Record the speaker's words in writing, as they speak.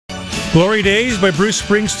Glory Days by Bruce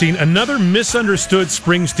Springsteen, another misunderstood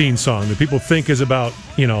Springsteen song that people think is about,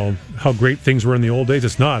 how great things were in the old days.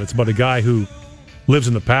 It's not. It's about a guy who lives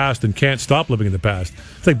in the past and can't stop living in the past.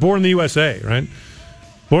 It's like Born in the USA, right?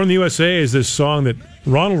 Born in the USA is this song that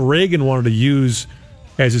Ronald Reagan wanted to use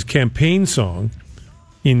as his campaign song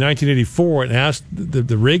in 1984, and asked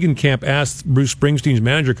the Reagan camp asked Bruce Springsteen's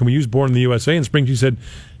manager, "Can we use Born in the USA?" And Springsteen said,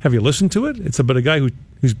 "Have you listened to it? It's about a guy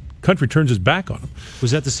whose country turns his back on him."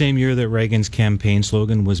 Was that the same year that Reagan's campaign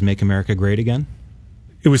slogan was "Make America Great Again"?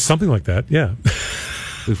 It was something like that, yeah.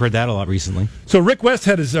 We've heard that a lot recently. So Rick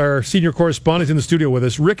Westhead is our senior correspondent in the studio with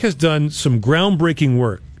us. Rick has done some groundbreaking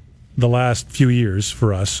work the last few years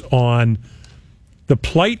for us on the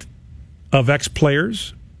plight of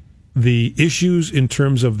ex-players, the issues in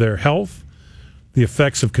terms of their health, the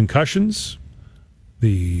effects of concussions,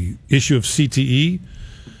 the issue of CTE,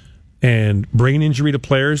 and brain injury to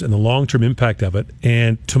players, and the long-term impact of it.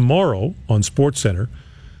 And tomorrow on SportsCenter,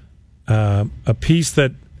 a piece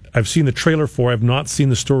that I've seen the trailer for, I've not seen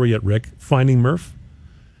the story yet, Rick, Finding Murph,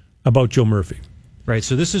 about Joe Murphy. Right,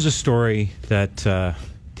 so this is a story that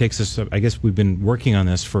takes us, I guess we've been working on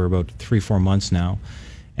this for about 3-4 months now.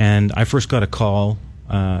 And I first got a call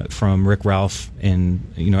from Rick Ralph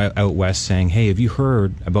out west saying, "Hey, have you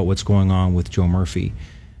heard about what's going on with Joe Murphy?"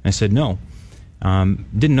 And I said, "No."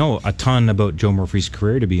 Didn't know a ton about Joe Murphy's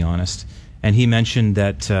career, to be honest. And he mentioned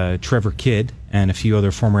that Trevor Kidd and a few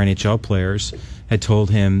other former NHL players had told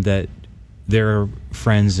him that their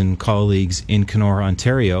friends and colleagues in Kenora,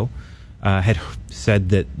 Ontario, had said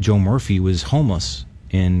that Joe Murphy was homeless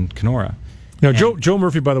in Kenora. Now, Joe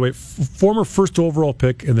Murphy, by the way, former first overall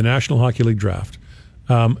pick in the National Hockey League draft,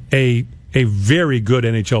 a very good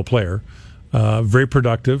NHL player, very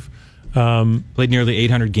productive. Played nearly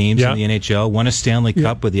 800 games in the NHL, won a Stanley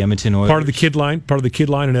Cup with the Edmonton Oilers. Part of the kid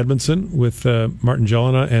line in Edmonton with Martin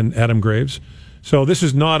Jelena and Adam Graves. So this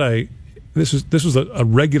was a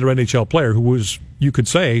regular NHL player who was, you could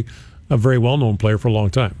say, a very well-known player for a long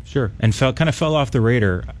time. Sure, and kind of fell off the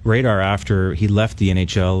radar after he left the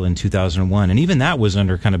NHL in 2001, and even that was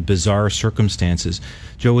under kind of bizarre circumstances.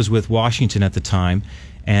 Joe was with Washington at the time,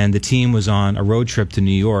 and the team was on a road trip to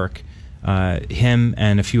New York. Him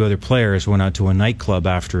and a few other players went out to a nightclub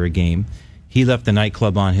after a game. He left the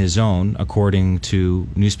nightclub on his own, according to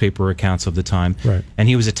newspaper accounts of the time, right. And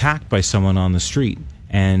he was attacked by someone on the street.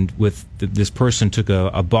 And this person took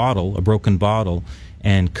a broken bottle,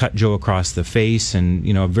 and cut Joe across the face, and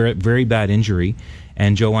a very, very bad injury.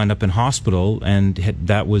 And Joe wound up in hospital, and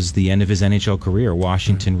that was the end of his NHL career.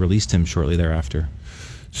 Washington released him shortly thereafter.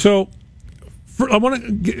 So,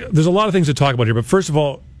 there's a lot of things to talk about here, but first of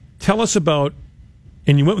all, tell us about,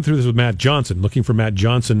 and you went through this with Matt Johnson, looking for Matt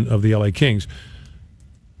Johnson of the LA Kings.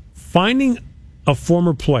 Finding a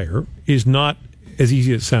former player is not as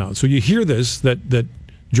easy as it sounds. So you hear this, that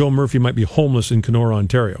Joe Murphy might be homeless in Kenora,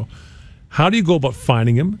 Ontario. How do you go about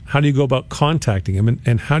finding him? How do you go about contacting him?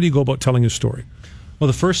 And how do you go about telling his story? Well,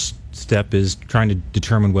 the first step is trying to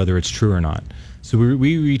determine whether it's true or not. So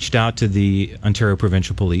we reached out to the Ontario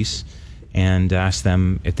Provincial Police and asked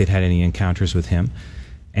them if they'd had any encounters with him.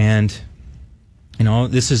 And,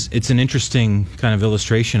 it's an interesting kind of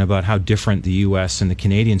illustration about how different the U.S. and the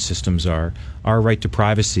Canadian systems are. Our right to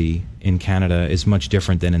privacy in Canada is much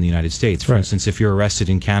different than in the United States. For instance, if you're arrested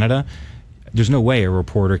in Canada, there's no way a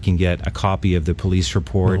reporter can get a copy of the police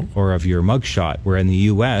report or of your mugshot, where in the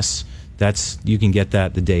U.S., you can get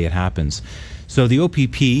that the day it happens. So the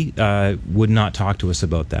OPP would not talk to us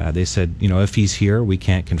about that. They said, if he's here, we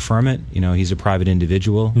can't confirm it. He's a private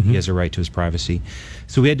individual. Mm-hmm. He has a right to his privacy.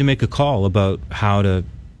 So we had to make a call about how to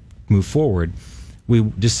move forward. We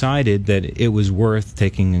decided that it was worth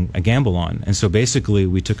taking a gamble on. And so basically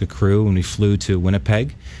we took a crew and we flew to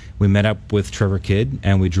Winnipeg. We met up with Trevor Kidd,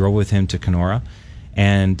 and we drove with him to Kenora,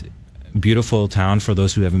 and beautiful town for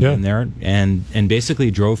those who haven't been there, and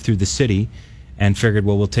basically drove through the city and figured,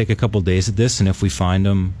 well, we'll take a couple days at this, and if we find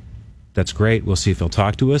him, that's great. We'll see if he'll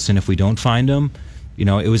talk to us, and if we don't find him,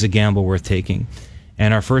 it was a gamble worth taking.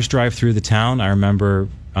 And our first drive through the town, I remember,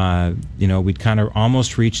 we'd kind of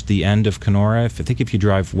almost reached the end of Kenora. I think if you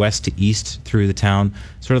drive west to east through the town,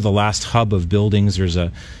 sort of the last hub of buildings, there's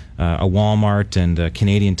a Walmart and a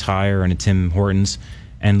Canadian Tire and a Tim Hortons,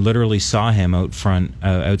 and literally saw him out front,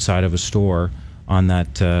 outside of a store on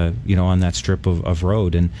that, on that strip of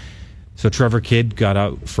road. And so Trevor Kidd got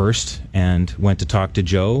out first and went to talk to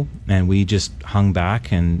Joe, and we just hung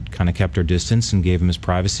back and kind of kept our distance and gave him his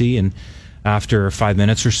privacy. And after 5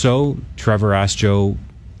 minutes or so, Trevor asked Joe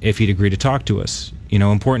if he'd agree to talk to us.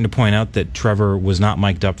 Important to point out that Trevor was not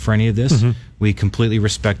mic'd up for any of this. Mm-hmm. We completely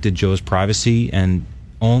respected Joe's privacy, and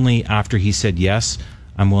only after he said yes,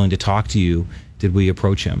 I'm willing to talk to you, did we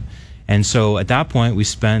approach him? And so at that point, we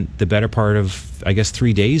spent the better part of, I guess,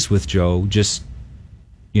 3 days with Joe, just,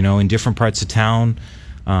 in different parts of town.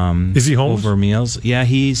 Is he homeless? Over meals. Yeah,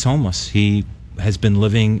 he's homeless. He has been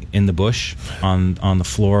living in the bush on the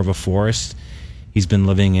floor of a forest. He's been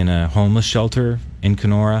living in a homeless shelter in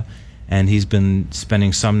Kenora, and he's been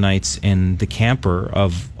spending some nights in the camper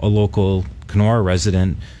of a local Kenora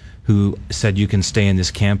resident who said, you can stay in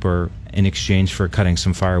this camper in exchange for cutting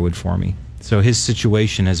some firewood for me. So his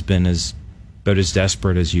situation has been about as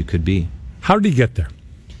desperate as you could be. How did he get there?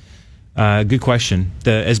 Good question.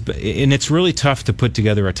 And it's really tough to put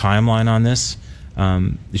together a timeline on this.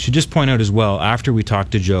 I should just point out as well, after we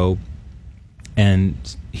talked to Joe, and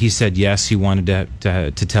he said yes, he wanted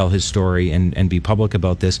to tell his story and be public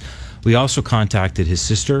about this, we also contacted his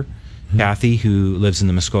sister, Kathy, who lives in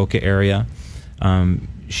the Muskoka area.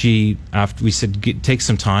 After we said, take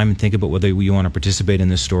some time and think about whether you want to participate in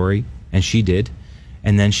this story, and she did.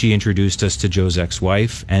 And then she introduced us to Joe's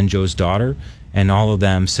ex-wife and Joe's daughter, and all of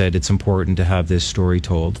them said it's important to have this story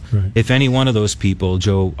told. Right. If any one of those people,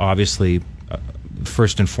 Joe obviously,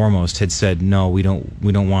 first and foremost, had said, no, we don't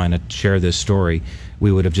want to share this story,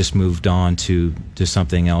 we would have just moved on to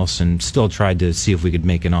something else and still tried to see if we could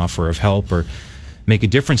make an offer of help or make a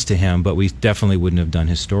difference to him, but we definitely wouldn't have done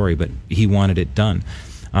his story, but he wanted it done.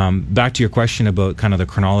 Back to your question about kind of the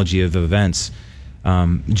chronology of events,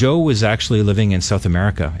 Joe was actually living in South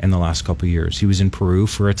America in the last couple of years. He was in Peru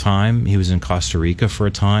for a time. He was in Costa Rica for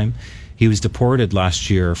a time. He was deported last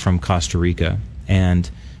year from Costa Rica, and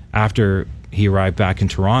after he arrived back in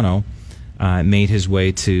Toronto, made his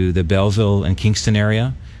way to the Belleville and Kingston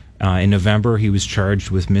area. In November, he was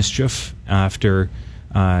charged with mischief after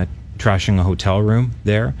trashing a hotel room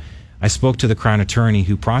there. I spoke to the Crown Attorney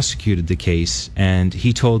who prosecuted the case, and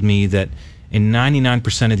he told me that in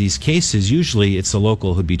 99% of these cases, usually it's a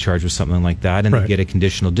local who'd be charged with something like that, and right. They get a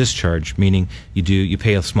conditional discharge, meaning you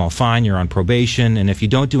pay a small fine, you're on probation, and if you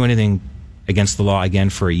don't do anything against the law again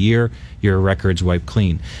for a year, your record's wiped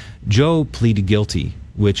clean. Joe pleaded guilty,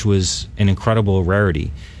 which was an incredible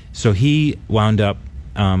rarity. So he wound up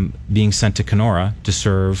being sent to Kenora to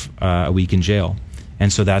serve a week in jail.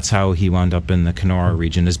 And so that's how he wound up in the Kenora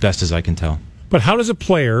region, as best as I can tell. But how does a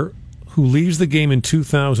player who leaves the game in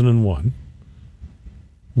 2001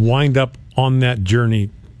 wind up on that journey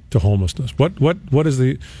to homelessness? What is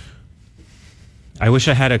the... I wish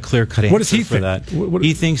I had a clear-cut answer what does he for think? that.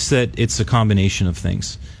 He thinks that it's a combination of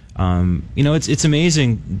things. It's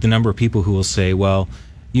amazing the number of people who will say, well,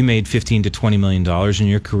 you made $15 to $20 million in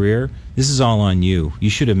your career. This is all on you. You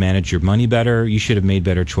should have managed your money better. You should have made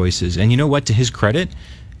better choices. And you know what? To his credit,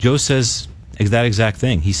 Joe says that exact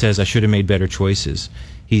thing. He says, I should have made better choices.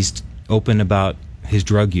 He's open about his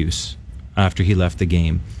drug use after he left the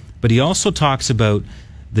game. But he also talks about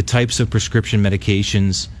the types of prescription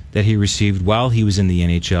medications that he received while he was in the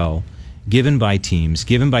NHL, given by teams,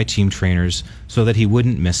 given by team trainers, so that he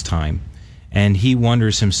wouldn't miss time. And he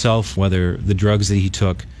wonders himself whether the drugs that he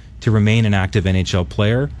took to remain an active NHL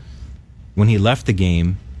player, when he left the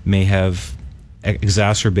game, may have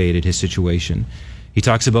exacerbated his situation. He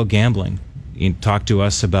talks about gambling. He talked to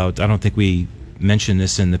us about, I don't think we mentioned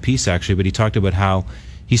this in the piece actually, but he talked about how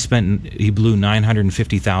he blew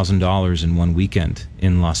 $950,000 in one weekend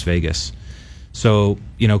in Las Vegas. So,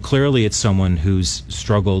 clearly it's someone who's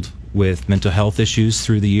struggled with mental health issues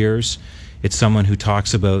through the years. It's someone who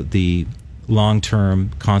talks about the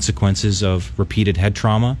long-term consequences of repeated head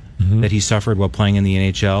trauma that he suffered while playing in the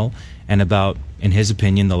NHL, and about, in his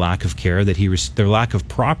opinion, the lack of care the lack of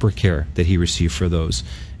proper care that he received for those.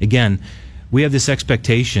 Again, we have this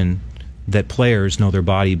expectation that players know their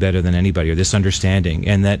body better than anybody, or this understanding,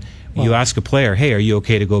 and that you ask a player, hey, are you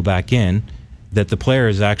okay to go back in, that the player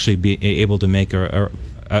is actually be able to make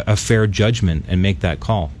a fair judgment and make that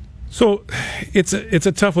call. So it's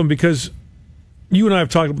a tough one, because you and I have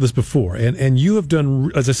talked about this before, and you have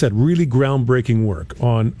done, as I said, really groundbreaking work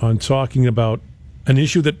on talking about an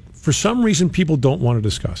issue that for some reason people don't want to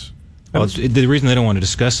discuss. Well, the reason they don't want to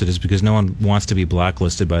discuss it is because no one wants to be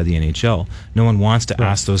blacklisted by the NHL. No one wants to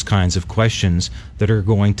ask those kinds of questions that are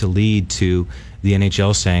going to lead to the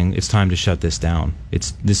NHL saying, it's time to shut this down.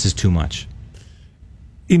 This is too much.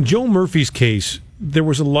 In Joe Murphy's case, there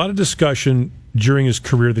was a lot of discussion during his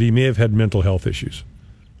career that he may have had mental health issues.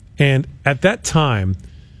 And at that time,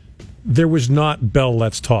 there was not Bell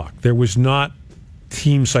Let's Talk. There was not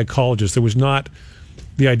team psychologists. There was not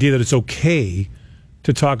the idea that it's okay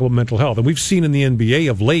to talk about mental health. And we've seen in the NBA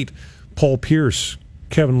of late, Paul Pierce,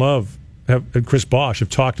 Kevin Love, and Chris Bosh have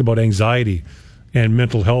talked about anxiety and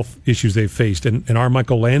mental health issues they've faced. And our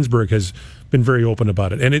Michael Landsberg has been very open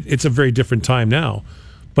about it. And it's a very different time now,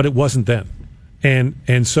 but it wasn't then.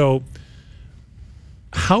 And so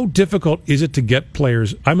how difficult is it to get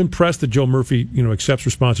players? I'm impressed that Joe Murphy, accepts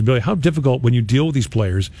responsibility. How difficult when you deal with these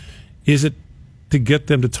players is it to get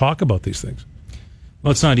them to talk about these things?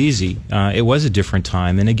 Well, it's not easy. It was a different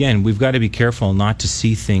time. And again, we've got to be careful not to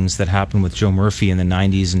see things that happened with Joe Murphy in the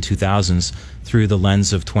 90s and 2000s through the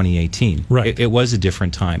lens of 2018. Right. It was a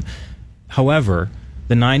different time. However,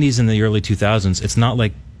 the 90s and the early 2000s, it's not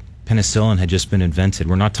like penicillin had just been invented.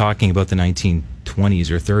 We're not talking about the 1920s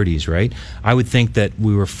or 30s, right? I would think that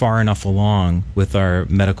we were far enough along with our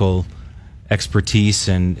medical expertise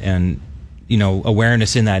and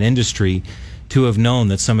awareness in that industry to have known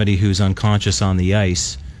that somebody who's unconscious on the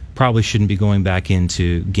ice probably shouldn't be going back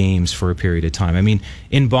into games for a period of time. I mean,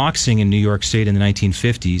 in boxing in New York State in the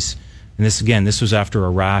 1950s, and this was after a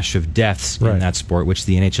rash of deaths in that sport, which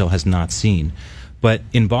the NHL has not seen. But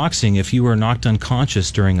in boxing, if you were knocked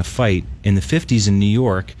unconscious during a fight in the 50s in New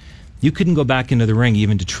York, you couldn't go back into the ring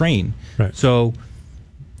even to train. Right. So,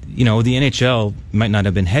 the NHL might not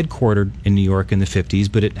have been headquartered in New York in the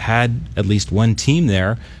 50s, but it had at least one team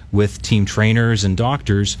there with team trainers and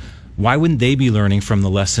doctors. Why wouldn't they be learning from the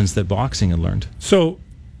lessons that boxing had learned? So,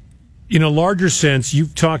 in a larger sense,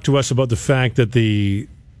 you've talked to us about the fact that the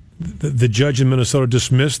judge in Minnesota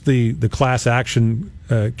dismissed the class action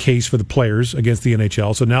case for the players against the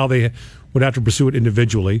NHL. So now they would have to pursue it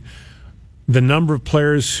individually. The number of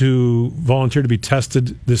players who volunteered to be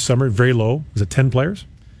tested this summer, very low. Was it 10 players?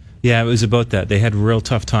 Yeah, it was about that. They had a real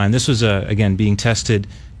tough time. This was, again, being tested.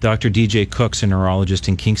 Dr. DJ Cook's a neurologist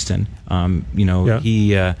in Kingston.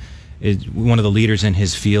 He is one of the leaders in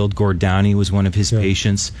his field. Gord Downey was one of his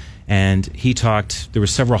patients. And he talked, there were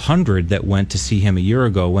several hundred that went to see him a year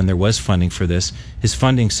ago when there was funding for this. His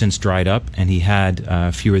funding since dried up, and he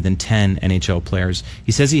had fewer than 10 NHL players.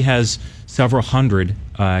 He says he has several hundred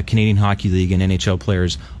Canadian Hockey League and NHL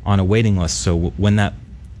players on a waiting list. So when that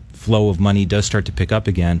flow of money does start to pick up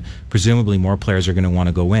again, presumably more players are going to want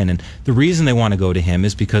to go in. And the reason they want to go to him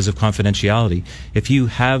is because of confidentiality. If you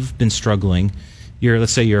have been struggling,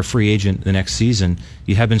 let's say you're a free agent the next season,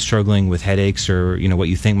 you have been struggling with headaches or what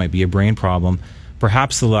you think might be a brain problem,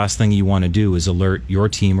 perhaps the last thing you want to do is alert your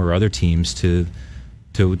team or other teams to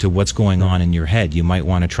what's going on in your head. You might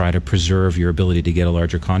want to try to preserve your ability to get a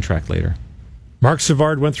larger contract later. Marc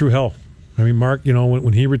Savard went through hell. I mean, Mark,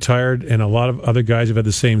 when he retired, and a lot of other guys have had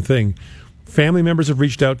the same thing, family members have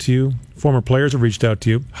reached out to you, former players have reached out to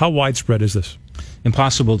you. How widespread is this?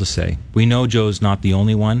 Impossible to say. We know Joe's not the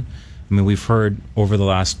only one. I mean, we've heard over the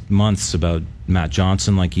last months about Matt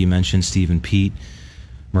Johnson, like you mentioned, Stephen Peat,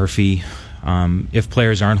 Murphy. If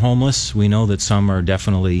players aren't homeless, we know that some are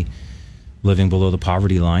definitely living below the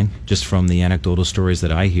poverty line, just from the anecdotal stories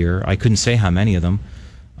that I hear. I couldn't say how many of them.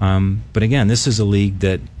 But again, this is a league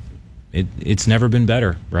that it's never been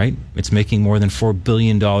better, right? It's making more than $4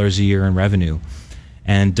 billion a year in revenue.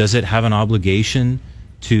 And does it have an obligation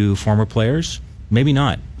to former players? Maybe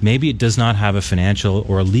not. Maybe it does not have a financial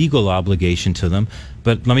or a legal obligation to them.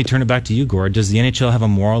 But let me turn it back to you, Gord. Does the NHL have a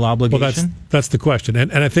moral obligation? Well, that's the question.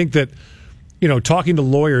 And I think that, talking to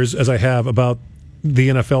lawyers, as I have, about the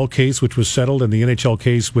NFL case, which was settled, and the NHL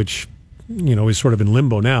case, which, is sort of in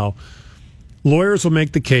limbo now, lawyers will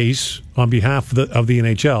make the case on behalf of the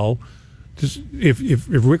NHL. If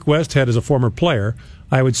Rick Westhead is a former player,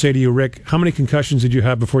 I would say to you, Rick, how many concussions did you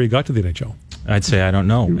have before you got to the NHL? I'd say I don't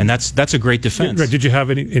know, and that's a great defense. Did you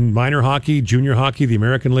have any in minor hockey, junior hockey, the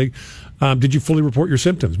American League? Did you fully report your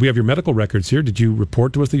symptoms? We have your medical records here. Did you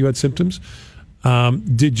report to us that you had symptoms?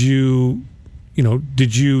 Did you,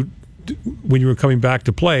 when you were coming back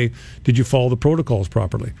to play, did you follow the protocols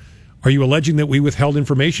properly? Are you alleging that we withheld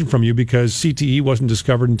information from you because CTE wasn't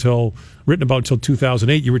written about until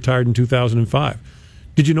 2008? You retired in 2005.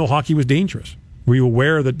 Did you know hockey was dangerous? Were you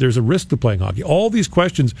aware that there's a risk to playing hockey? All these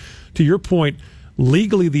questions, to your point,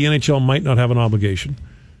 legally the NHL might not have an obligation.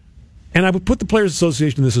 And I would put the Players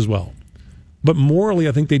Association in this as well. But morally,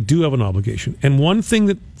 I think they do have an obligation. And one thing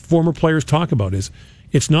that former players talk about is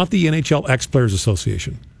it's not the NHL Ex-Players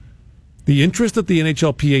Association. The interest that the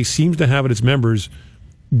NHLPA seems to have in its members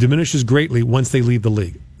diminishes greatly once they leave the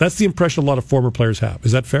league. That's the impression a lot of former players have.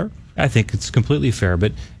 Is that fair? I think it's completely fair.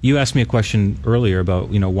 But you asked me a question earlier about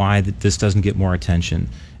why this doesn't get more attention,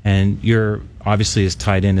 and you're obviously as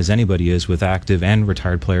tied in as anybody is with active and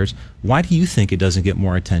retired players. Why do you think it doesn't get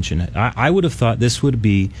more attention? I would have thought this would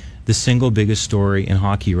be the single biggest story in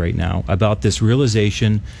hockey right now, about this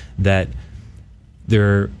realization that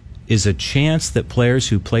there is a chance that players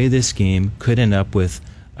who play this game could end up with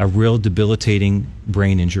a real debilitating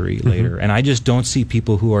brain injury later. And I just don't see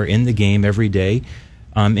people who are in the game every day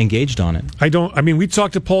engaged on it. We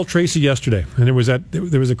talked to Paul Tracy yesterday, and there was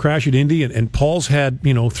a crash at Indy, and Paul's had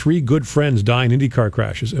 3 good friends die in IndyCar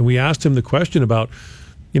crashes, and we asked him the question about,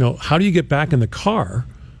 how do you get back in the car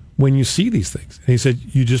when you see these things? And he said,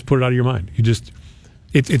 you just put it out of your mind.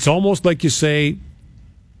 It's almost like you say,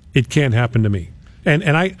 it can't happen to me.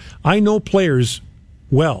 And I know players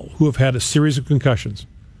well who have had a series of concussions.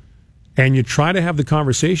 And you try to have the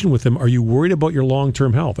conversation with them. Are you worried about your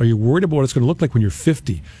long-term health? Are you worried about what it's going to look like when you're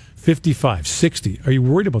 50, 55, 60? Are you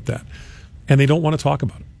worried about that? And they don't want to talk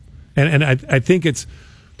about it. And I think it's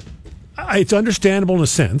understandable in a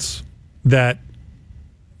sense that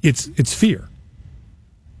it's fear.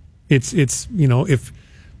 It's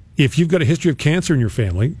if you've got a history of cancer in your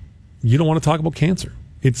family, you don't want to talk about cancer.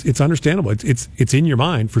 It's understandable. It's in your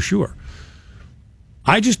mind for sure.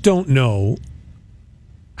 I just don't know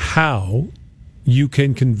how you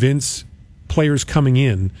can convince players coming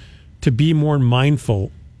in to be more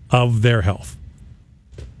mindful of their health.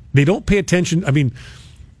 They don't pay attention. I mean,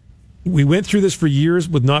 we went through this for years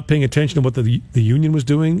with not paying attention to what the union was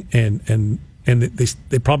doing, and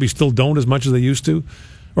they probably still don't as much as they used to,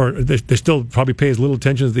 or they still probably pay as little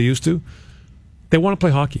attention as they used to. They want to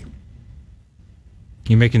play hockey.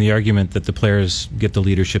 You're making the argument that the players get the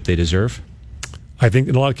leadership they deserve? I think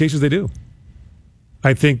in a lot of cases they do.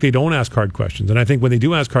 I think they don't ask hard questions. And I think when they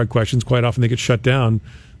do ask hard questions, quite often they get shut down.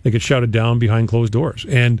 They get shouted down behind closed doors.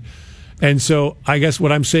 And so I guess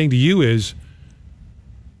what I'm saying to you is,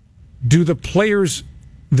 do the players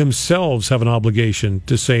themselves have an obligation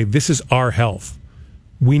to say, this is our health?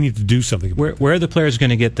 We need to do something. Where are the players going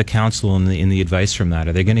to get the counsel and the advice from that?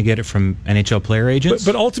 Are they going to get it from NHL player agents?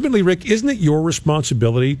 But ultimately, Rick, isn't it your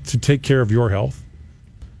responsibility to take care of your health?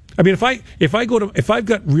 I mean, if I've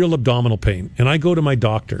got real abdominal pain and I go to my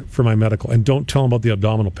doctor for my medical and don't tell him about the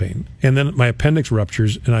abdominal pain, and then my appendix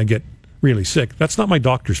ruptures and I get really sick, that's not my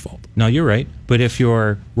doctor's fault. No, you're right. But if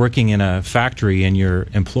you're working in a factory and your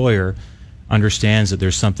employer understands that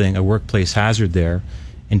there's a workplace hazard there,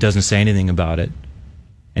 and doesn't say anything about it,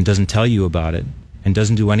 and doesn't tell you about it, and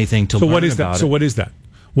doesn't do anything to learn about it. So what is that?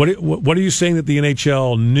 What are you saying that the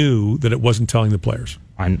NHL knew that it wasn't telling the players?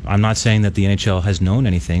 I'm not saying that the NHL has known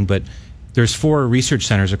anything, but there's 4 research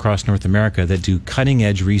centers across North America that do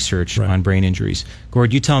cutting-edge research on brain injuries.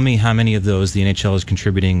 Gord, you tell me how many of those the NHL is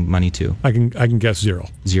contributing money to. I can guess 0.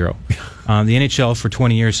 0. The NHL for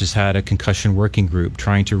 20 years has had a concussion working group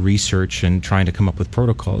trying to research and trying to come up with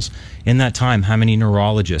protocols. In that time, how many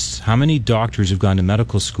neurologists, how many doctors who've gone to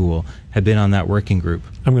medical school have been on that working group?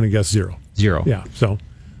 I'm going to guess 0. 0. Yeah,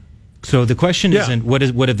 So the question isn't what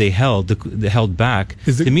have they held back.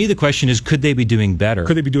 To me, the question is, could they be doing better?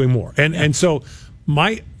 Could they be doing more? And so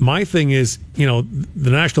my thing is, the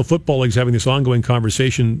National Football League is having this ongoing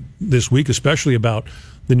conversation this week, especially about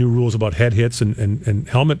the new rules about head hits and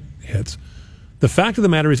helmet hits. The fact of the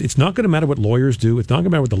matter is, it's not going to matter what lawyers do. It's not going to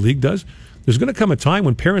matter what the league does. There's going to come a time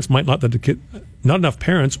when parents might not let not enough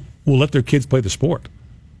parents will let their kids play the sport.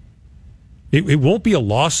 It won't be a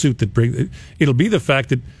lawsuit that brings. It'll be the fact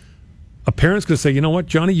that a parent's going to say, you know what,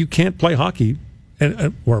 Johnny, you can't play hockey,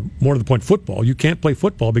 or more to the point, football. You can't play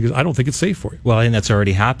football because I don't think it's safe for you. Well, I think that's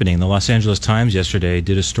already happening. The Los Angeles Times yesterday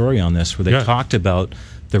did a story on this where they talked about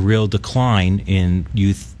the real decline in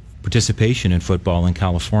youth participation in football in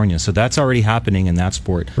California. So that's already happening in that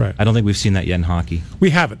sport. Right. I don't think we've seen that yet in hockey.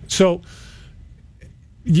 We haven't. So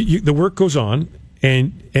the work goes on,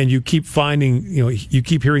 and you keep finding, you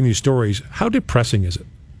keep hearing these stories. How depressing is it?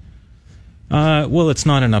 Well, it's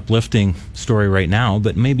not an uplifting story right now,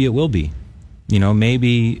 but maybe it will be.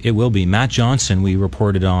 Maybe it will be. Matt Johnson, we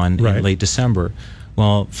reported on in late December.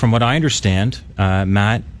 Well, from what I understand,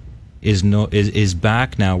 Matt is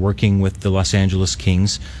back now working with the Los Angeles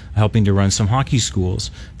Kings, helping to run some hockey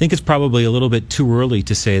schools. I think it's probably a little bit too early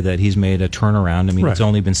to say that he's made a turnaround. I mean, It's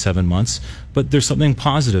only been 7 months, but there's something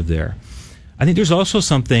positive there. I think there's also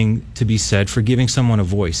something to be said for giving someone a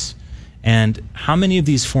voice. And how many of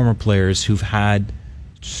these former players who've had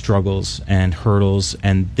struggles and hurdles,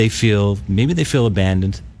 and maybe they feel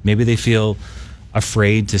abandoned, maybe they feel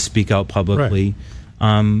afraid to speak out publicly.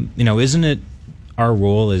 Isn't it our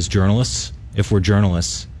role as journalists, if we're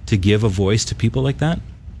journalists, to give a voice to people like that?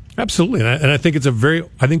 Absolutely, and I think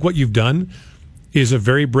I think what you've done is a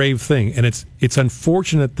very brave thing, and it's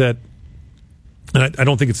unfortunate that, and I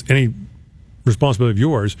don't think it's any responsibility of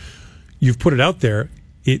yours. You've put it out there.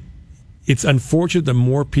 It's unfortunate that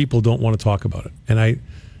more people don't want to talk about it, and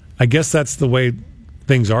I guess that's the way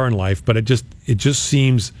things are in life. But it just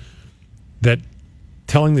seems that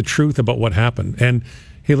telling the truth about what happened, and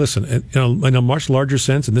hey, listen, in a much larger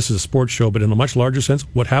sense, and this is a sports show, but in a much larger sense,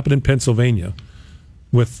 what happened in Pennsylvania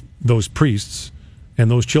with those priests and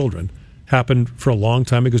those children happened for a long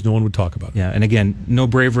time because no one would talk about it. Yeah, and again, no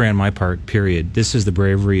bravery on my part, period. This is the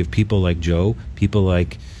bravery of people like Joe, people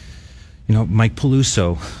like, Mike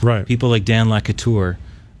Peluso, right? People like Dan Lacouture,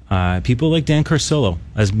 people like Dan Carcillo.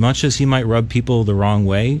 As much as he might rub people the wrong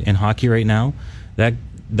way in hockey right now, that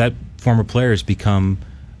former player has become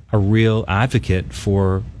a real advocate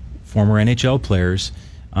for former NHL players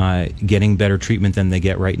getting better treatment than they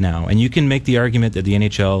get right now. And you can make the argument that the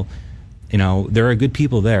NHL, there are good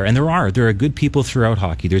people there, and there are good people throughout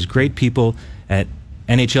hockey. There's great people at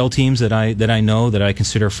NHL teams that I know, that I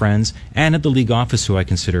consider friends, and at the league office who I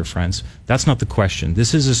consider friends. That's not the question.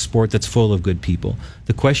 This is a sport that's full of good people.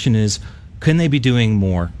 The question is, can they be doing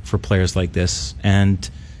more for players like this? And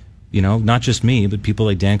not just me, but people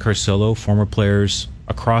like Dan Carcillo, former players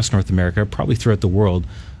across North America, probably throughout the world,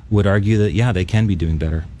 would argue that, yeah, they can be doing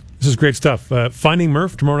better. This is great stuff. Finding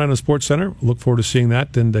Murph tomorrow night on Sports Center. Look forward to seeing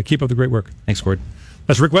that, and keep up the great work. Thanks, Gord.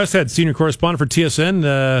 That's Rick Westhead, senior correspondent for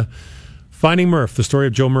TSN. Finding Murph, the story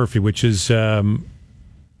of Joe Murphy, which is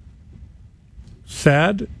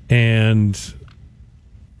sad and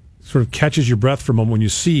sort of catches your breath for a moment when you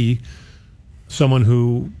see someone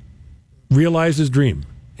who realized his dream,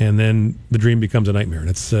 and then the dream becomes a nightmare. And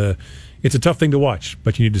it's a tough thing to watch,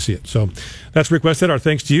 but you need to see it. So that's Rick Westhead. Our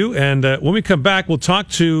thanks to you. And when we come back, we'll talk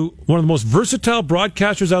to one of the most versatile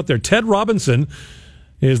broadcasters out there. Ted Robinson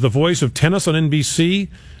is the voice of tennis on NBC,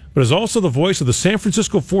 but is also the voice of the San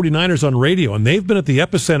Francisco 49ers on radio. And they've been at the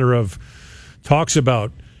epicenter of talks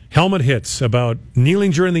about helmet hits, about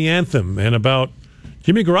kneeling during the anthem, and about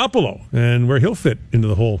Jimmy Garoppolo and where he'll fit into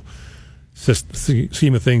the whole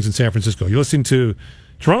scheme of things in San Francisco. You're listening to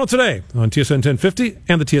Toronto Today on TSN 1050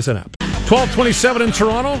 and the TSN app. 12:27 in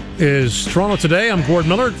Toronto is Toronto Today. I'm Gord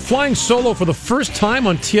Miller, flying solo for the first time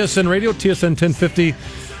on TSN Radio, TSN 1050,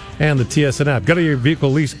 and the TSN app. Got your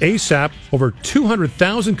vehicle lease ASAP. Over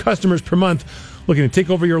 200,000 customers per month looking to take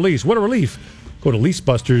over your lease. What a relief. Go to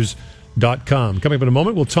leasebusters.com. Coming up in a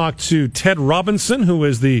moment, we'll talk to Ted Robinson, who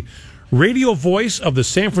is the radio voice of the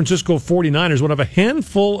San Francisco 49ers, one of a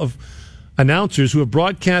handful of announcers who have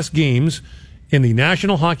broadcast games in the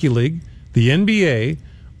National Hockey League, the NBA,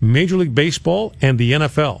 Major League Baseball, and the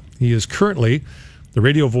NFL. He is currently the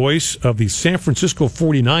radio voice of the San Francisco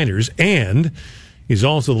 49ers, and he's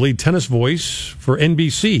also the lead tennis voice for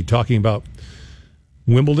NBC, talking about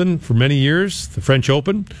Wimbledon for many years, the French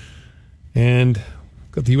Open, and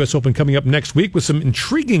got the U.S. Open coming up next week with some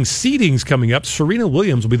intriguing seedings coming up. Serena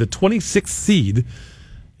Williams will be the 26th seed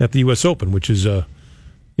at the U.S. Open, which is a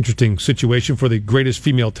interesting situation for the greatest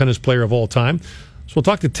female tennis player of all time. So we'll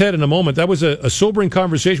talk to Ted in a moment. That was a sobering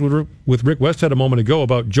conversation with Rick Westhead a moment ago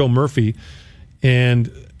about Joe Murphy and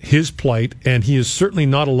his plight, and he is certainly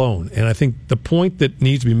not alone. And I think the point that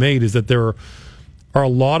needs to be made is that there are a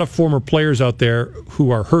lot of former players out there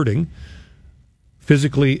who are hurting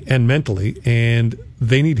physically and mentally, and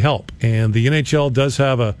they need help. And the NHL does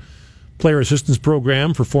have a player assistance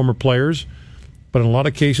program for former players, but in a lot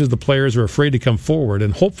of cases, the players are afraid to come forward.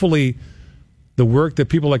 And hopefully the work that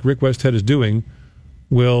people like Rick Westhead is doing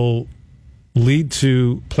will lead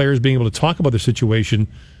to players being able to talk about their situation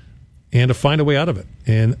and to find a way out of it.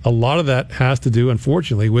 And a lot of that has to do,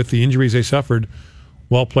 unfortunately, with the injuries they suffered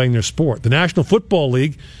while playing their sport. The National Football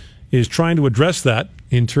League is trying to address that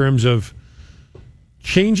in terms of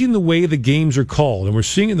changing the way the games are called. And we're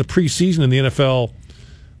seeing it in the preseason in the NFL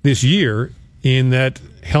this year, in that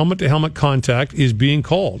helmet-to-helmet contact is being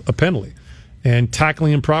called a penalty. And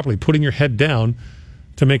tackling improperly, putting your head down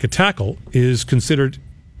to make a tackle, is considered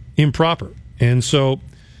improper. And so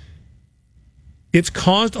it's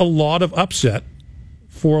caused a lot of upset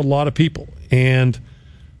for a lot of people. And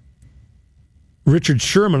Richard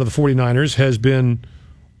Sherman of the 49ers has been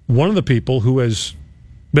one of the people who has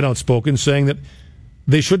been outspoken, saying that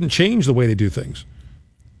they shouldn't change the way they do things.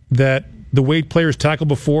 That the way players tackled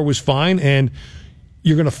before was fine, and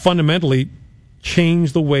you're going to fundamentally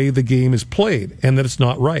change the way the game is played, and that it's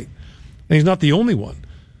not right. And he's not the only one.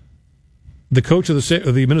 The coach of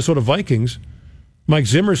the Minnesota Vikings, Mike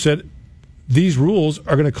Zimmer, said these rules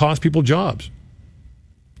are going to cost people jobs.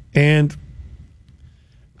 And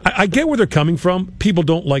I get where they're coming from. People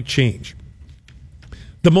don't like change.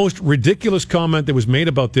 The most ridiculous comment that was made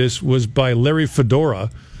about this was by Larry Fedora,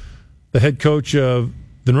 the head coach of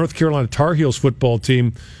the North Carolina Tar Heels football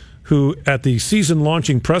team, who at the season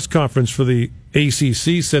launching press conference for the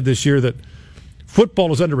ACC said this year that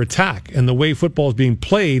football is under attack, and the way football is being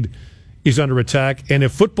played is under attack. And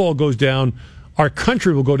if football goes down, our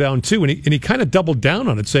country will go down too. And he kind of doubled down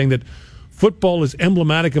on it, saying that football is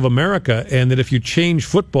emblematic of America, and that if you change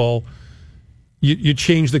football, you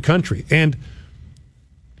change the country. And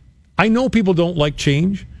I know people don't like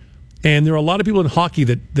change, and there are a lot of people in hockey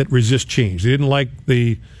that resist change. They didn't like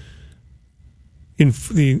the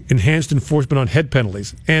enhanced enforcement on head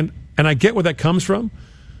penalties, and I get where that comes from.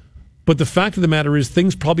 But the fact of the matter is,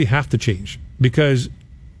 things probably have to change, because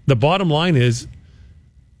the bottom line is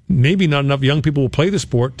maybe not enough young people will play the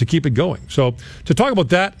sport to keep it going. So to talk about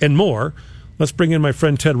that and more, let's bring in my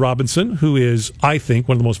friend Ted Robinson, who is, I think,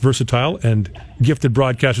 one of the most versatile and gifted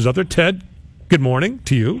broadcasters out there. Ted, good morning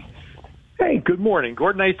to you. Hey, good morning,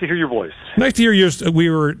 Gordon. Nice to hear your voice. Nice to hear yours. We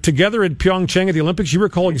were together in Pyeongchang at the Olympics. You were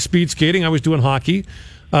calling speed skating. I was doing hockey.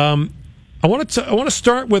 I want to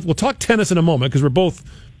start with, we'll talk tennis in a moment because we're both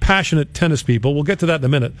passionate tennis people. We'll get to that in a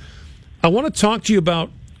minute. I want to talk to you about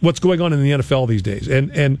what's going on in the NFL these days.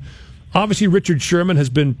 And obviously Richard Sherman has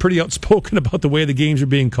been pretty outspoken about the way the games are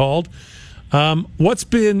being called. What's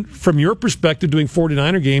been, from your perspective, doing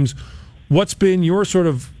 49er games, what's been your sort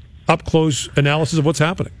of up-close analysis of what's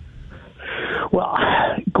happening? Well,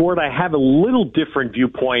 Gord, I have a little different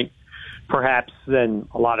viewpoint, perhaps, than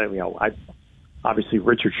a lot of, obviously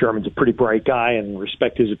Richard Sherman's a pretty bright guy and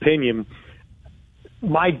respect his opinion.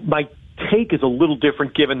 My take is a little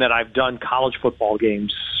different, given that I've done college football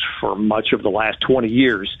games for much of the last 20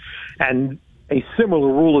 years. And a similar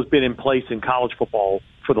rule has been in place in college football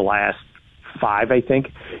for the last 5, I think,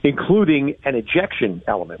 including an ejection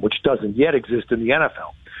element, which doesn't yet exist in the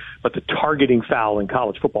NFL. But the targeting foul in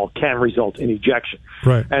college football can result in ejection.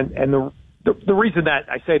 Right. And the reason that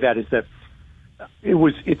I say that is that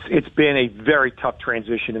it's been a very tough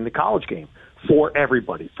transition in the college game for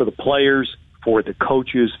everybody, for the players, for the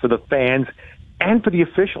coaches, for the fans, and for the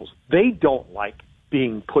officials. They don't like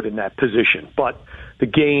being put in that position. But the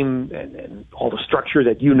game and all the structure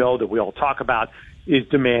that that we all talk about is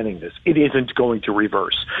demanding this. It isn't going to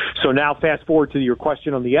reverse. So now fast forward to your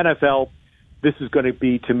question on the NFL. This is going to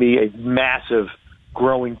be, to me, a massive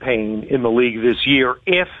growing pain in the league this year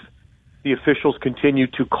if the officials continue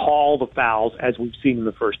to call the fouls as we've seen in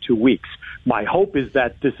the first 2 weeks. My hope is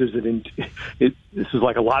that this is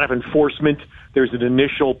like a lot of enforcement. There's an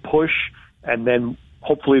initial push, and then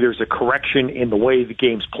hopefully there's a correction in the way the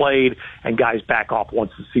game's played, and guys back off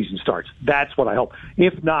once the season starts. That's what I hope.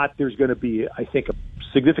 If not, there's going to be, I think, a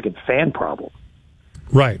significant fan problem.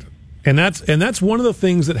 Right. And that's one of the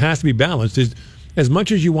things that has to be balanced is, as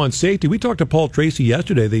much as you want safety. We talked to Paul Tracy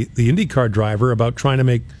yesterday, the IndyCar driver, about trying to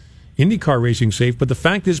make IndyCar racing safe. But the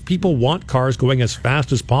fact is, people want cars going as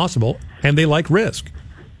fast as possible, and they like risk.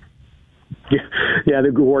 Yeah,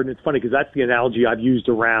 Gordon, it's funny because that's the analogy I've used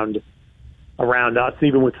around us,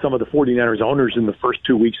 even with some of the 49ers owners in the first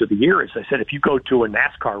 2 weeks of the year. As I said, if you go to a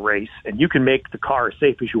NASCAR race and you can make the car as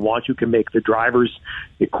safe as you want, you can make the driver's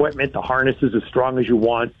equipment, the harnesses as strong as you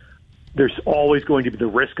want, there's always going to be the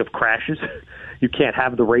risk of crashes. You can't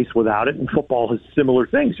have the race without it. And football has similar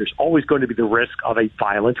things. There's always going to be the risk of a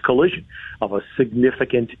violent collision, of a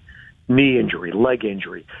significant knee injury, leg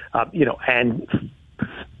injury. And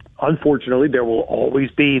unfortunately, there will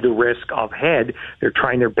always be the risk of head. They're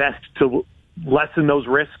trying their best to lessen those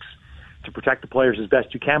risks to protect the players as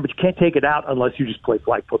best you can, but you can't take it out unless you just play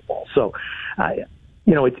flag football. So,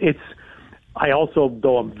 it's I also,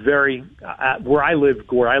 though I'm very, where I live,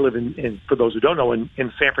 Gord, I live in, for those who don't know, in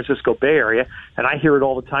San Francisco Bay Area, and I hear it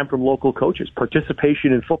all the time from local coaches.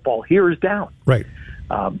 Participation in football here is down. Right.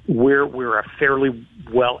 We're a fairly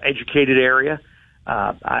well-educated area,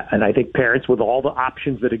 and I think parents with all the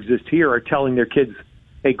options that exist here are telling their kids,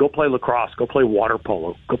 hey, go play lacrosse, go play water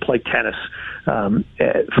polo, go play tennis.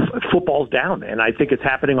 Football's down, and I think it's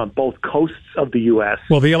happening on both coasts of the U.S.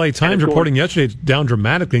 Well, the L.A. Times reporting yesterday it's down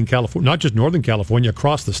dramatically in California, not just Northern California,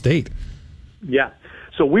 across the state. Yeah.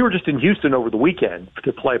 So we were just in Houston over the weekend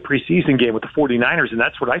to play a preseason game with the 49ers, and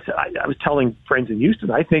that's what I said. I was telling friends in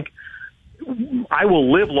Houston, I think I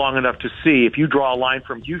will live long enough to see, if you draw a line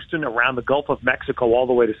from Houston around the Gulf of Mexico all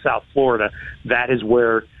the way to South Florida, that is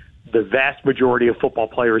where the vast majority of football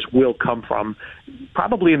players will come from.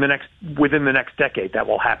 Probably within the next decade, that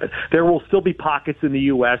will happen. There will still be pockets in the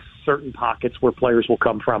U.S., certain pockets where players will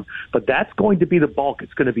come from, but that's going to be the bulk.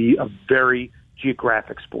 It's going to be a very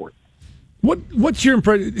geographic sport. What's your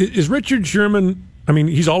impression? Is Richard Sherman? I mean,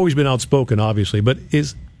 he's always been outspoken, obviously, but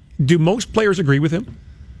do most players agree with him?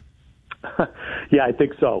 Yeah, I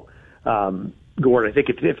think so. Gord, I think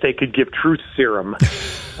if they could give truth serum,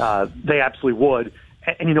 they absolutely would.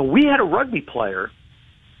 And, we had a rugby player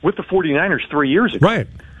with the 49ers 3 years ago. Right.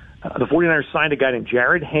 The 49ers signed a guy named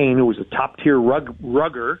Jared Hayne, who was a top-tier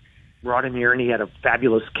rugger, brought him here, and he had a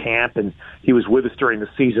fabulous camp, and he was with us during the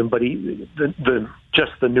season. But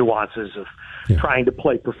just the nuances of trying to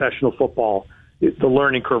play professional football, the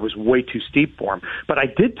learning curve was way too steep for him. But I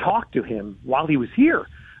did talk to him while he was here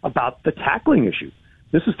about the tackling issue.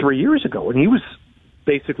 This is 3 years ago, and he was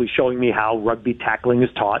basically showing me how rugby tackling is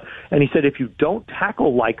taught. And he said, if you don't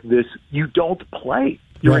tackle like this, you don't play.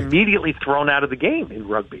 You're immediately thrown out of the game in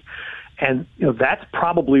rugby. And that's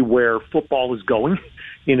probably where football is going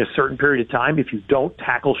in a certain period of time. If you don't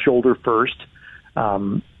tackle shoulder first,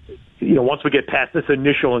 once we get past this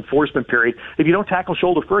initial enforcement period, if you don't tackle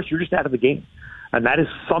shoulder first, you're just out of the game. And that is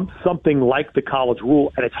something like the college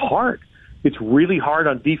rule, and it's hard. It's really hard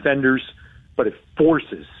on defenders, but it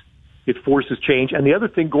forces change. And the other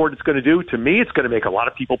thing, Gord, it's going to do, to me, it's going to make a lot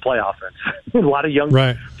of people play offense. A lot of young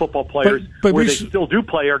football players, but where they still do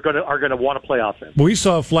play, are going to want to play offense. We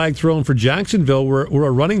saw a flag thrown for Jacksonville where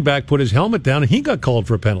a running back put his helmet down and he got called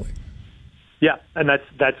for a penalty. Yeah, and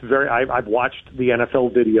that's very. I've watched the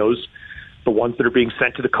NFL videos, the ones that are being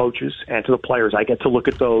sent to the coaches and to the players. I get to look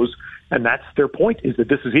at those, and that's their point: is that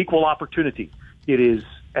this is equal opportunity. It is,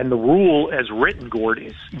 and the rule as written, Gord,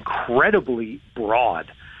 is incredibly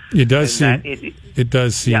broad. It does seem. It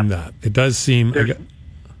does seem that. It does seem.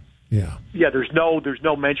 Yeah. There's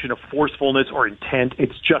no mention of forcefulness or intent.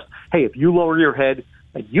 It's just, hey, if you lower your head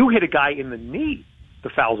and you hit a guy in the knee, the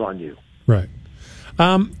foul's on you. Right.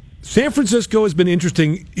 San Francisco has been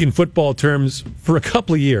interesting in football terms for a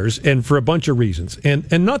couple of years and for a bunch of reasons,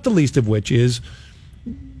 and not the least of which is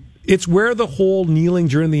it's where the whole kneeling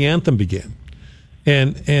during the anthem began,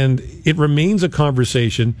 and it remains a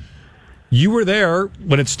conversation. You were there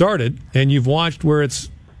when it started, and you've watched where it's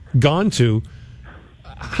gone to.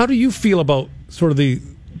 How do you feel about sort of the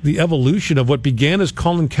evolution of what began as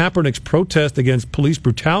Colin Kaepernick's protest against police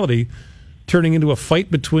brutality turning into a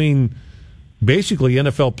fight between basically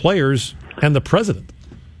NFL players and the president?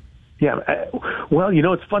 Yeah, well,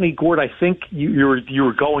 it's funny, Gord. I think you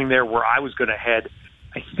were going there where I was going to head.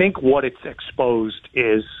 I think what it's exposed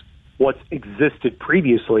is what's existed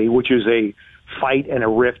previously, which is a fight and a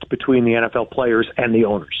rift between the NFL players and the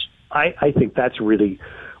owners. I think that's really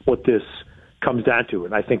what this comes down to,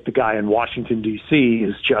 and I think the guy in Washington, D.C.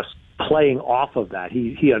 is just playing off of that.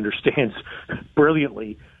 He understands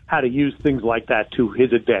brilliantly how to use things like that to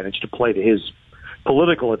his advantage, to play to his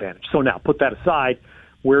political advantage. So now, put that aside,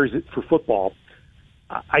 where is it for football?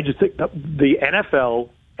 I just think that the NFL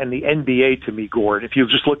and the NBA, to me, Gord, if you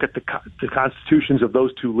just look at the constitutions of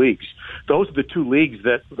those two leagues, those are the two leagues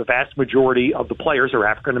that the vast majority of the players are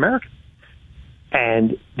African American.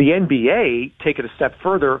 And the NBA, take it a step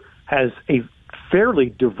further, has a fairly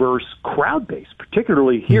diverse crowd base,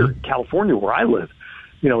 particularly here in California where I live.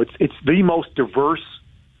 It's the most diverse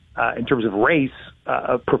in terms of race,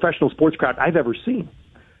 professional sports crowd I've ever seen.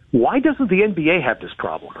 Why doesn't the NBA have this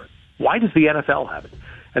problem? Why does the NFL have it?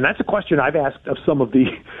 And that's a question I've asked of some of the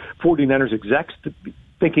 49ers execs,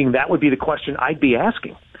 thinking that would be the question I'd be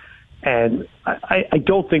asking. And I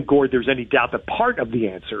don't think, Gord, there's any doubt that part of the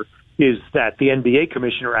answer is that the NBA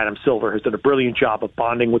commissioner, Adam Silver, has done a brilliant job of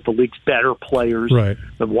bonding with the league's better players,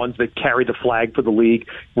 the ones that carry the flag for the league.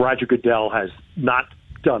 Roger Goodell has not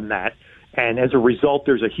done that. And as a result,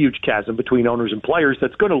 there's a huge chasm between owners and players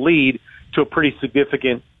that's going to lead to a pretty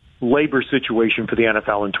significant labor situation for the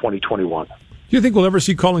NFL in 2021. Do you think we'll ever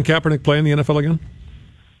see Colin Kaepernick play in the NFL again?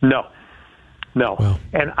 No. Wow.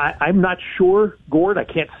 And I'm not sure, Gord. I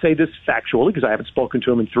can't say this factually because I haven't spoken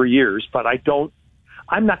to him in 3 years, but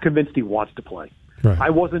I'm not convinced he wants to play. Right.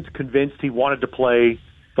 I wasn't convinced he wanted to play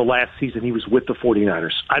the last season he was with the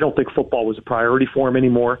 49ers. I don't think football was a priority for him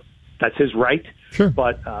anymore. That's his right. Sure.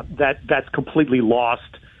 But that's completely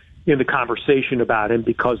lost in the conversation about him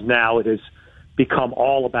because now it has become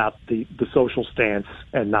all about the social stance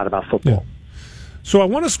and not about football. Yeah. So I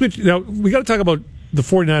want to switch. Now, we got to talk about the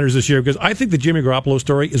 49ers this year because I think the Jimmy Garoppolo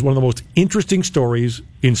story is one of the most interesting stories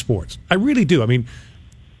in sports. I really do. I mean,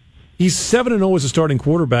 he's 7-0 as a starting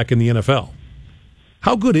quarterback in the NFL.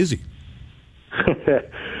 How good is he?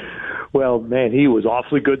 Well, man, he was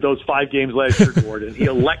awfully good those 5 games last year, Gordon.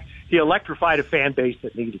 He electrified a fan base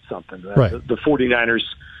that needed something. Right. The 49ers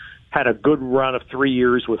had a good run of 3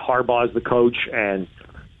 years with Harbaugh as the coach, and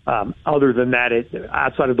other than that,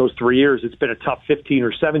 outside of those 3 years, it's been a tough 15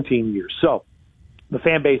 or 17 years. So the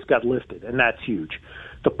fan base got lifted, and that's huge.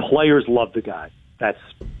 The players love the guy. That's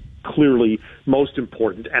clearly most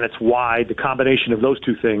important, and it's why the combination of those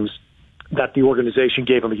two things that the organization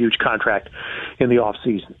gave him a huge contract in the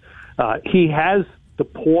offseason. He has the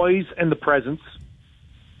poise and the presence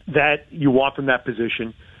that you want from that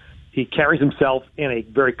position. He carries himself in a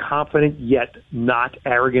very confident yet not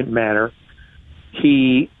arrogant manner.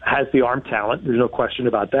 He has the arm talent. There's no question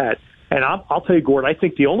about that. And I'll tell you, Gord, I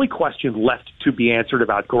think the only question left to be answered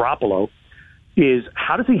about Garoppolo is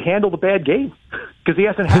how does he handle the bad game? Because he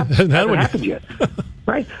hasn't happened yet.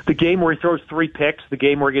 Right. The game where he throws 3 picks, the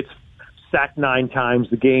game where he gets sacked 9 times,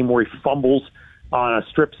 the game where he fumbles on a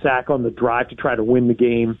strip sack on the drive to try to win the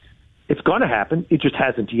game. It's going to happen. It just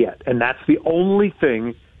hasn't yet. And that's the only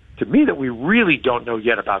thing, to me, that we really don't know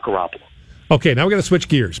yet about Garoppolo. Okay, now we're going to switch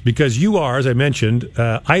gears because you are, as I mentioned,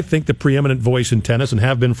 I think the preeminent voice in tennis and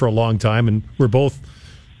have been for a long time, and we're both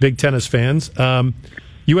big tennis fans.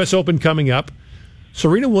 U.S. Open coming up.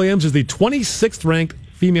 Serena Williams is the 26th ranked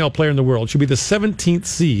female player in the world. She'll be the 17th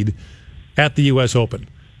seed at the U.S. Open.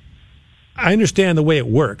 I understand the way it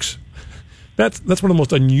works. That's one of the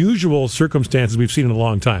most unusual circumstances we've seen in a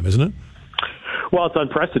long time, isn't it? Well, it's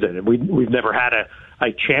unprecedented. We've never had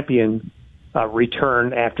a champion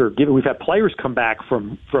return after giving. We've had players come back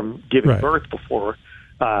from giving birth before,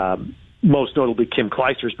 most notably Kim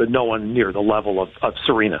Clijsters, but no one near the level of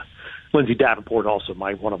Serena. Lindsay Davenport, also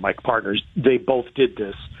one of my partners, they both did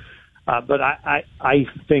this. But I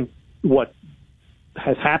think what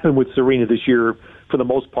has happened with Serena this year, for the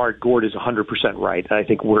most part, Gord is 100% right. I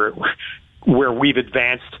think where we've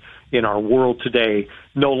advanced in our world today,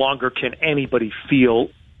 no longer can anybody feel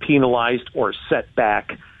penalized or set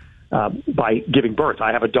back by giving birth.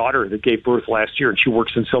 I have a daughter that gave birth last year, and she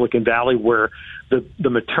works in Silicon Valley, where the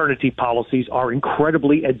maternity policies are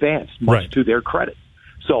incredibly advanced, much to their credit.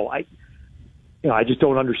 So I just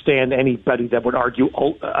don't understand anybody that would argue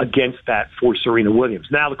against that for Serena Williams.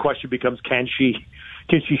 Now the question becomes, can she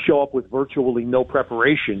show up with virtually no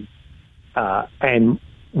preparation and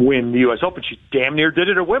win the U.S. Open? She damn near did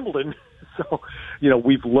it at Wimbledon. So,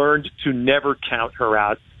 we've learned to never count her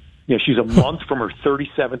out. She's a month from her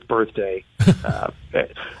 37th birthday.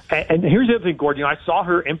 And here's the other thing, Gordon. I saw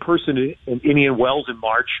her in person in Indian Wells in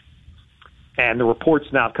March, and the reports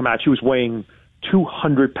now have come out. She was weighing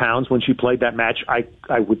 200 pounds when she played that match.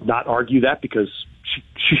 I would not argue that because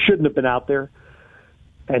she shouldn't have been out there.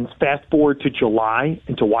 And fast forward to July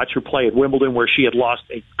and to watch her play at Wimbledon, where she had lost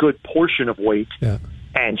a good portion of weight,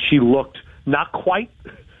 and she looked not quite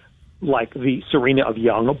like the Serena of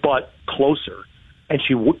young, but closer. And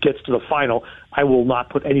she gets to the final. I will not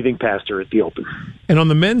put anything past her at the Open. And on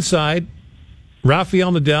the men's side,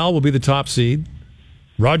 Rafael Nadal will be the top seed.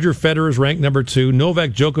 Roger Federer is ranked number 2.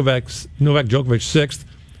 Novak Djokovic 6th.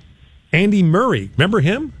 Andy Murray, remember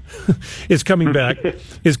him? is coming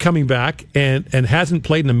back and hasn't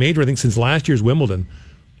played in a major, I think, since last year's Wimbledon.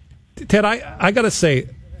 Ted, I got to say,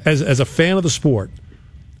 as a fan of the sport,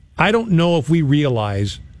 I don't know if we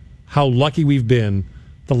realize how lucky we've been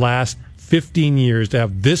the last 15 years to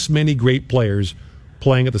have this many great players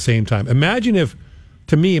playing at the same time. Imagine if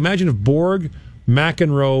Borg,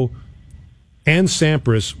 McEnroe, and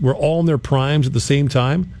Sampras were all in their primes at the same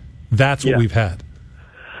time. That's what we've had.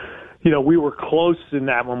 We were close in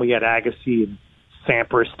that when we had Agassi and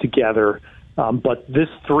Sampras together. But this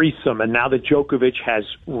threesome, and now that Djokovic has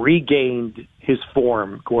regained his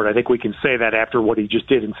form, Gord, I think we can say that after what he just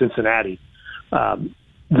did in Cincinnati,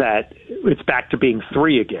 that it's back to being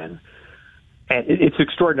 3 again. And it's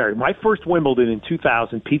extraordinary. My first Wimbledon in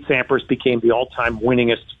 2000, Pete Sampras became the all-time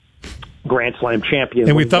winningest Grand Slam champion.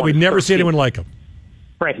 And we thought we'd never see anyone like him.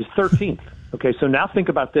 Right, his 13th. Okay, so now think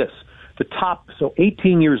about this.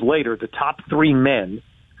 18 years later, the top 3 men,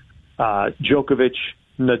 Djokovic,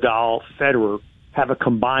 Nadal, Federer, have a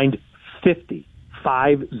combined 50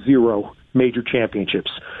 major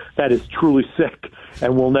championships. That is truly sick,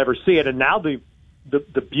 and we'll never see it. And now the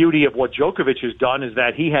beauty of what Djokovic has done is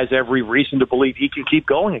that he has every reason to believe he can keep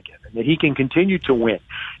going again, and that he can continue to win,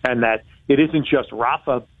 and that it isn't just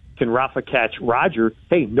Rafa. Can Rafa catch Roger?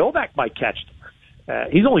 Hey, Novak might catch them.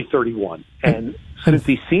 He's only 31, and since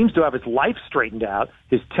he seems to have his life straightened out,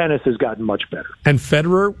 his tennis has gotten much better. And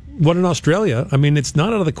Federer won in Australia. I mean, it's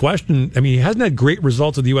not out of the question. I mean, he hasn't had great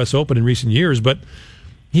results at the U.S. Open in recent years, but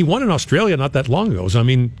he won in Australia not that long ago. So, I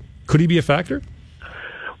mean, could he be a factor?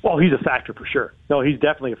 Well, he's a factor for sure. No, he's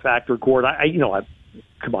definitely a factor, Gord.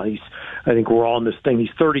 Come on, I think we're all in this thing.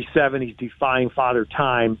 He's 37. He's defying Father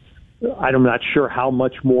Time. I'm not sure how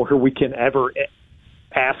much more we can ever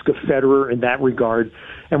ask of Federer in that regard.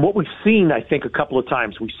 And what we've seen, I think, a couple of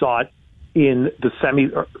times, we saw it in the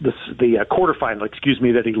quarterfinal,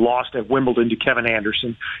 that he lost at Wimbledon to Kevin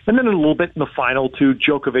Anderson, and then a little bit in the final to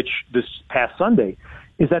Djokovic this past Sunday,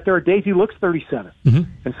 is that there are days he looks 37,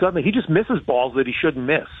 and suddenly he just misses balls that he shouldn't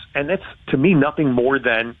miss. And that's, to me, nothing more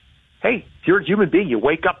than, hey, you're a human being. You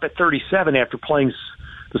wake up at 37 after playing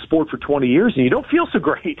the sport for 20 years, and you don't feel so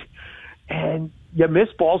great. And you miss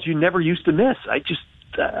balls you never used to miss.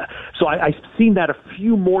 So I've seen that a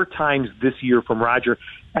few more times this year from Roger,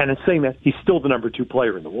 and in saying that, he's still the number 2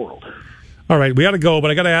 player in the world. All right, we got to go,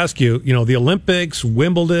 but I got to ask you, the Olympics,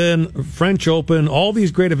 Wimbledon, French Open, all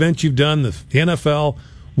these great events you've done, the NFL,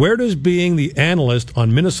 where does being the analyst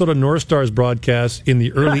on Minnesota North Stars broadcasts in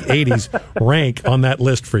the early 80s rank on that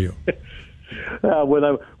list for you?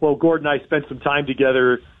 Well, Gord and I spent some time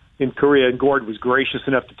together in Korea, and Gord was gracious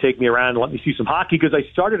enough to take me around and let me see some hockey, because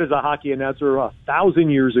I started as a hockey announcer 1,000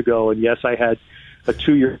 years ago, and yes, I had a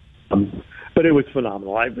 2-year but it was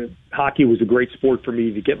phenomenal. Hockey was a great sport for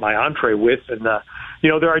me to get my entree with. And,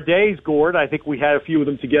 there are days, Gord, I think we had a few of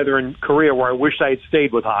them together in Korea where I wish I had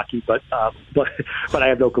stayed with hockey, but I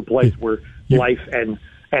have no complaints where life and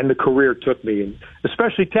the career took me, and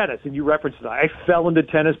especially tennis. And you referenced it. I fell into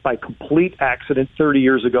tennis by complete accident 30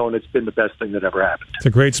 years ago, and it's been the best thing that ever happened. It's a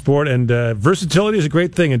great sport, and versatility is a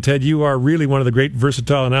great thing. And, Ted, you are really one of the great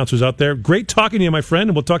versatile announcers out there. Great talking to you, my friend,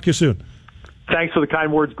 and we'll talk to you soon. Thanks for the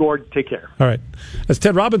kind words, Gord. Take care. All right. That's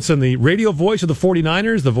Ted Robinson, the radio voice of the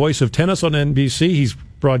 49ers, the voice of tennis on NBC. He's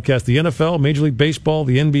broadcast the NFL, Major League Baseball,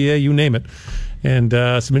 the NBA, you name it. And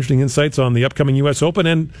some interesting insights on the upcoming U.S. Open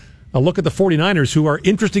and a look at the 49ers, who are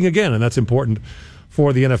interesting again, and that's important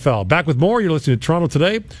for the NFL. Back with more. You're listening to Toronto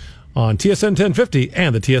Today on TSN 1050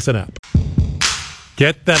 and the TSN app.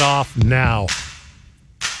 Get that off now.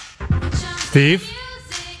 Steve?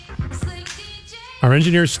 Our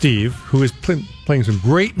engineer, Steve, who is playing some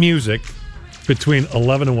great music between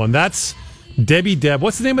 11 and 1. That's Debbie Deb.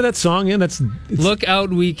 What's the name of that song again? It's Look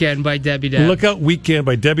Out Weekend by Debbie Deb. Look Out Weekend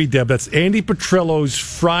by Debbie Deb. That's Andy Petrillo's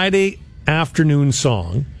Friday afternoon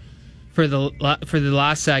song. For the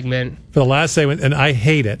last segment. For the last segment, and I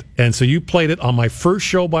hate it. And so you played it on my first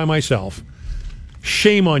show by myself.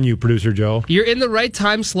 Shame on you, Producer Joe. You're in the right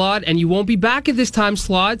time slot, and you won't be back at this time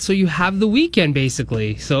slot, so you have the weekend,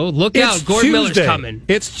 basically. So look out. Gordon Miller's coming.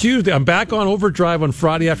 It's Tuesday. I'm back on Overdrive on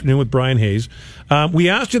Friday afternoon with Brian Hayes. We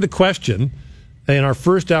asked you the question in our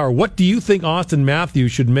first hour, what do you think Austin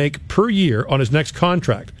Matthews should make per year on his next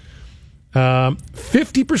contract?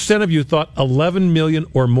 50% of you thought $11 million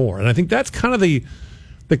or more. And I think that's kind of the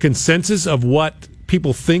consensus of what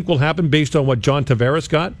people think will happen based on what John Tavares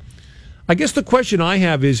got. I guess the question I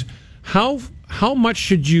have is how much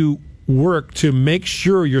should you work to make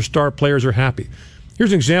sure your star players are happy?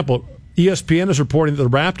 Here's an example. ESPN is reporting that the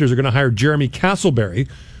Raptors are going to hire Jeremy Castleberry,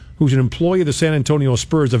 who's an employee of the San Antonio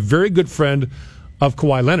Spurs, a very good friend of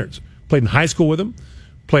Kawhi Leonard's. Played in high school with him,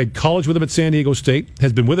 played college with him at San Diego State,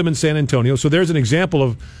 has been with him in San Antonio. So there's an example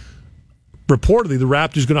of, reportedly, the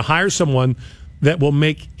Raptors going to hire someone that will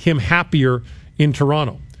make him happier in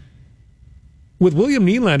Toronto. With William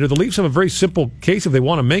Nylander, the Leafs have a very simple case if they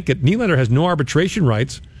want to make it. Nylander has no arbitration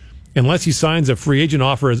rights unless he signs a free agent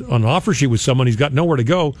offer on an offer sheet with someone. He's got nowhere to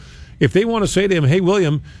go. If they want to say to him, hey,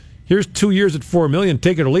 William, here's 2 years at $4 million,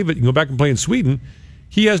 take it or leave it, you can go back and play in Sweden,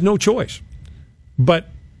 he has no choice. But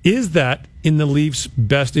is that in the Leafs'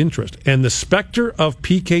 best interest? And the specter of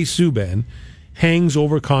P.K. Subban hangs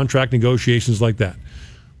over contract negotiations like that.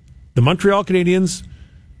 The Montreal Canadiens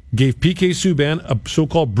gave P.K. Subban a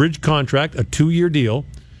so-called bridge contract, a 2-year deal.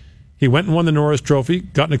 He went and won the Norris Trophy,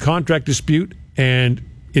 got in a contract dispute, and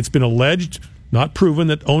it's been alleged, not proven,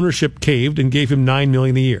 that ownership caved and gave him $9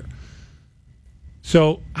 million a year.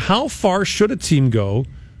 So how far should a team go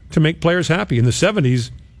to make players happy? In the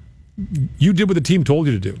 70s, you did what the team told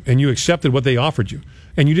you to do, and you accepted what they offered you,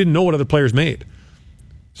 and you didn't know what other players made.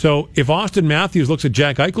 So if Austin Matthews looks at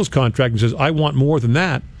Jack Eichel's contract and says, I want more than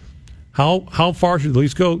that, how far should the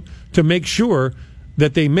Leafs go to make sure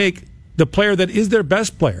that they make the player that is their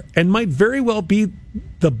best player and might very well be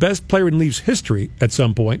the best player in Leafs history at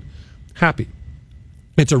some point happy?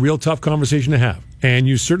 It's a real tough conversation to have, and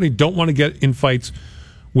you certainly don't want to get in fights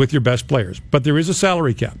with your best players. But there is a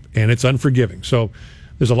salary cap, and it's unforgiving. So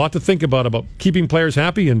there's a lot to think about keeping players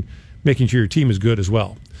happy and making sure your team is good as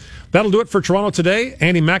well. That'll do it for Toronto Today.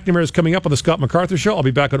 Andy McNamara is coming up on the Scott MacArthur Show. I'll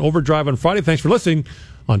be back on Overdrive on Friday. Thanks for listening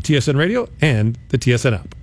on TSN Radio and the TSN app.